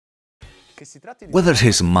Whether it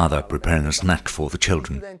is a mother preparing a snack for the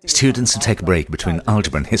children, students who take a break between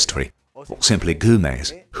algebra and history, or simply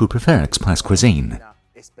gourmets who prefer express cuisine,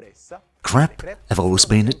 crepe have always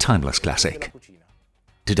been a timeless classic.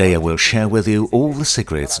 Today I will share with you all the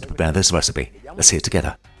secrets to prepare this recipe. Let's see it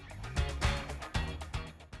together.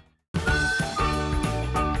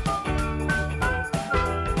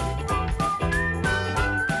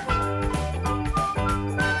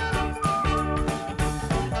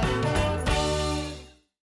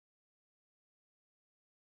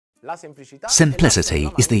 Simplicity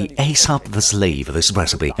is the ace up the sleeve of this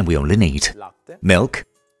recipe, and we only need milk,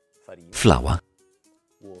 flour,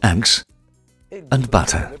 eggs, and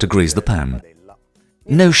butter to grease the pan.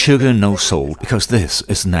 No sugar, no salt, because this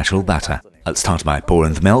is natural batter. I'll start by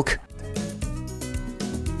pouring the milk,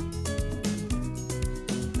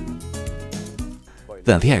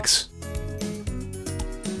 then the eggs,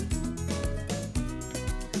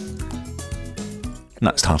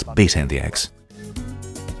 now start beating the eggs.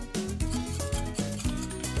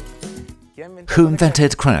 Who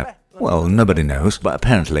invented crepe? Well, nobody knows, but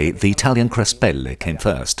apparently the Italian crespelle came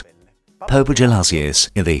first. Pope Gelasius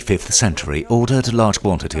in the 5th century ordered a large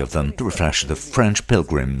quantity of them to refresh the French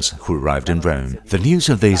pilgrims who arrived in Rome. The news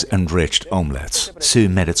of these enriched omelettes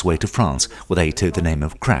soon made its way to France, where they took the name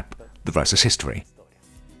of crepe. The rest is history.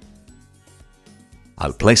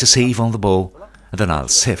 I'll place a sieve on the bowl, and then I'll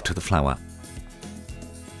sift the flour.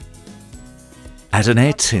 Adding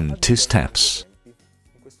it in 2 steps.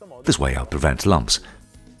 This way I'll prevent lumps.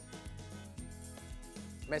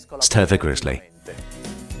 Stir vigorously.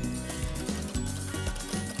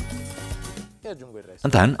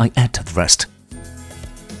 And then I add the rest.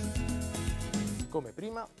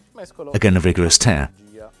 Again a vigorous stir.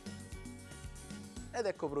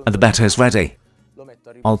 And the batter is ready.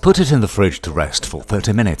 I'll put it in the fridge to rest for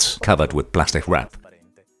 30 minutes, covered with plastic wrap.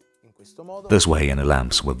 This way any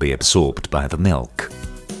lumps will be absorbed by the milk.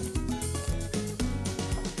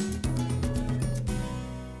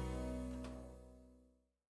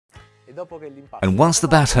 And once the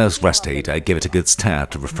batter has rested, I give it a good stir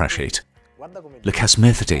to refresh it. Look how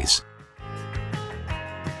smooth it is.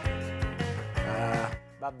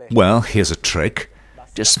 Well, here's a trick.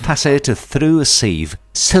 Just pass it through a sieve,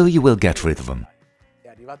 so you will get rid of them.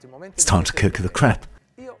 It's time to cook the crepe.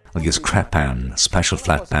 I'll use a crepe pan, a special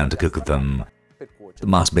flat pan to cook them. It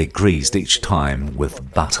must be greased each time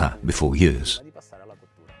with butter before use.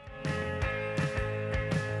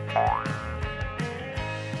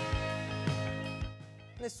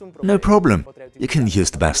 No problem, you can use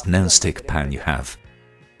the best non-stick pan you have.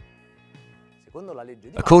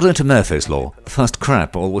 According to Murphy's Law, the first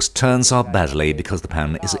crepe always turns out badly because the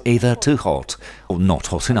pan is either too hot or not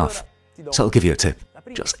hot enough. So I'll give you a tip.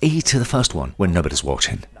 Just eat the first one when nobody's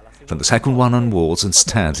watching. From the second one onwards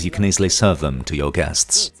instead, you can easily serve them to your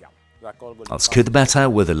guests. I'll scoop the batter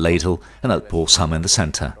with a ladle and I'll pour some in the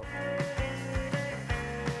center.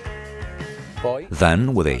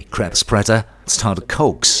 Then, with a crepe spreader, start to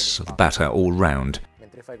coax the batter all round.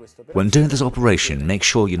 When doing this operation, make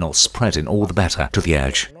sure you're not spreading all the batter to the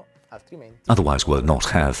edge, otherwise we'll not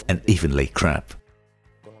have an evenly crepe.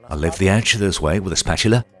 I'll lift the edge this way with a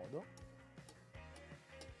spatula,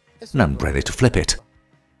 and I'm ready to flip it.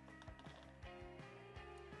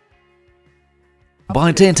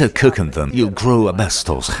 By dint of cooking them, you'll grow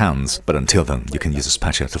asbestos hands, but until then, you can use a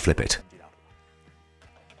spatula to flip it.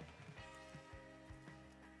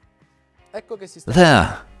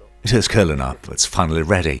 There! It is curling up, it's finally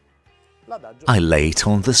ready. I lay it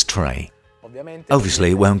on this tray.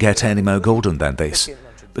 Obviously it won't get any more golden than this,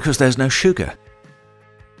 because there's no sugar.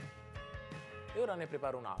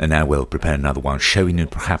 And now we'll prepare another one, showing you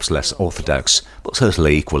perhaps less orthodox, but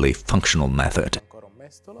certainly equally functional method.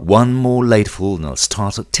 One more ladleful and I'll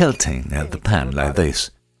start tilting the pan like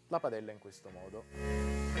this.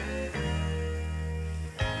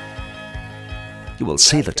 You will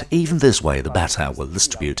see that even this way the batter will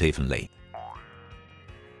distribute evenly.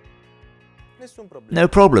 No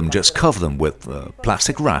problem, just cover them with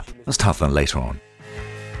plastic wrap and stuff them later on.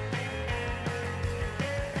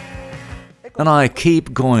 And I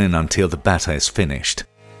keep going until the batter is finished.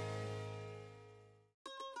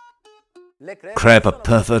 Crepe are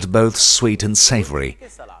perfect, both sweet and savoury.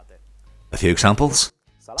 A few examples?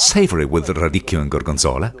 Savoury with radicchio and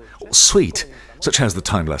gorgonzola, or sweet, such as the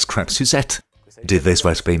timeless crepe Suzette. Did this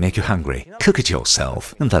recipe make you hungry? Cook it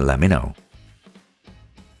yourself and then let me know.